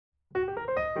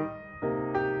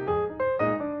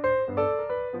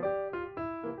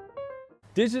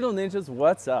Digital Ninjas,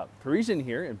 what's up? Parisian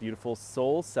here in beautiful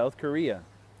Seoul, South Korea.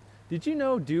 Did you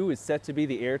know DOOH is set to be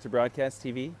the heir to broadcast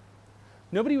TV?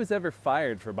 Nobody was ever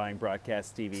fired for buying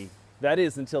broadcast TV. That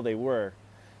is, until they were.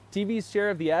 TV's share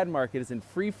of the ad market is in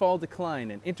free fall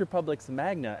decline, and Interpublic's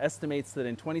Magna estimates that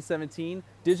in 2017,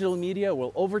 digital media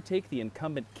will overtake the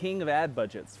incumbent king of ad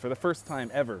budgets for the first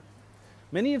time ever.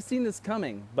 Many have seen this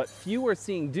coming, but few are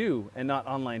seeing DOOH and not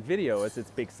online video as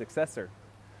its big successor.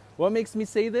 What makes me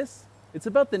say this? It's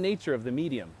about the nature of the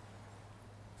medium.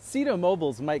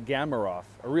 SitoMobile's Mike Gamaroff,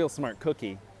 a real smart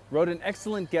cookie, wrote an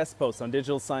excellent guest post on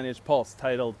Digital Signage Pulse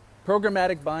titled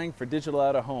Programmatic Buying for Digital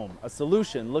Out-of-Home, a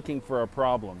Solution Looking for a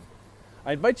Problem.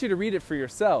 I invite you to read it for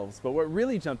yourselves, but what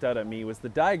really jumped out at me was the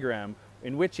diagram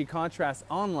in which he contrasts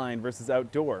online versus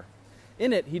outdoor.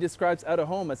 In it, he describes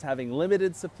out-of-home as having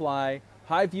limited supply,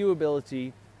 high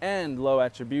viewability, and low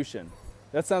attribution.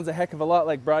 That sounds a heck of a lot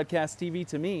like broadcast TV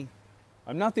to me.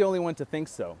 I'm not the only one to think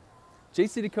so.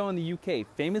 JCDecaux in the UK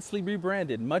famously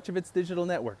rebranded much of its digital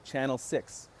network Channel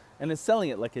 6 and is selling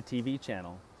it like a TV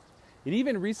channel. It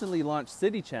even recently launched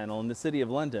City Channel in the City of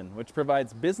London, which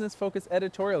provides business-focused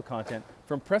editorial content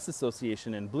from Press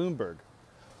Association and Bloomberg.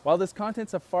 While this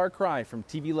content's a far cry from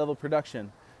TV-level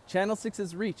production, Channel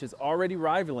 6's reach is already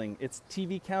rivaling its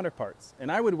TV counterparts,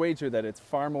 and I would wager that it's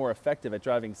far more effective at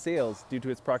driving sales due to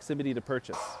its proximity to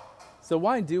purchase. So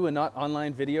why DOOH and not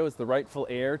online video is the rightful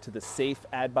heir to the safe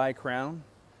ad buy crown?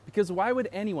 Because why would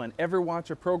anyone ever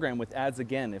watch a program with ads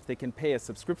again if they can pay a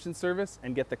subscription service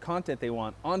and get the content they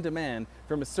want on demand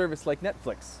from a service like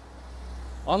Netflix?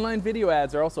 Online video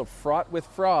ads are also fraught with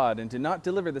fraud and do not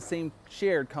deliver the same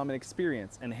shared common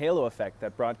experience and halo effect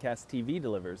that broadcast TV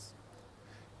delivers.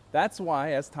 That's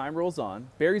why, as time rolls on,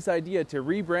 Barry's idea to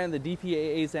rebrand the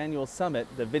DPAA's annual summit,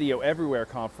 the Video Everywhere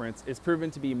Conference, is proven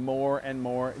to be more and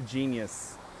more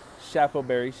genius. Chapeau,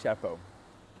 Barry, chapeau.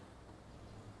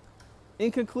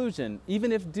 In conclusion,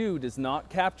 even if DOOH does not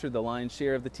capture the lion's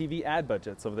share of the TV ad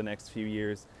budgets over the next few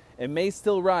years, it may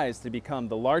still rise to become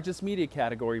the largest media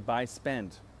category by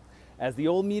spend. As the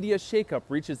old media shakeup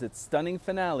reaches its stunning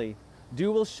finale,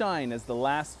 DOOH will shine as the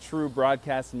last true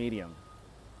broadcast medium.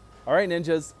 All right,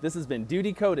 ninjas, this has been DOOH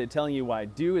Decoded, telling you why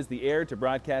DOOH is the heir to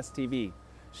broadcast TV.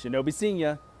 Shinobi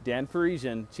Senior, Dan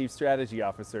Parisian, Chief Strategy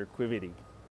Officer, Quividi.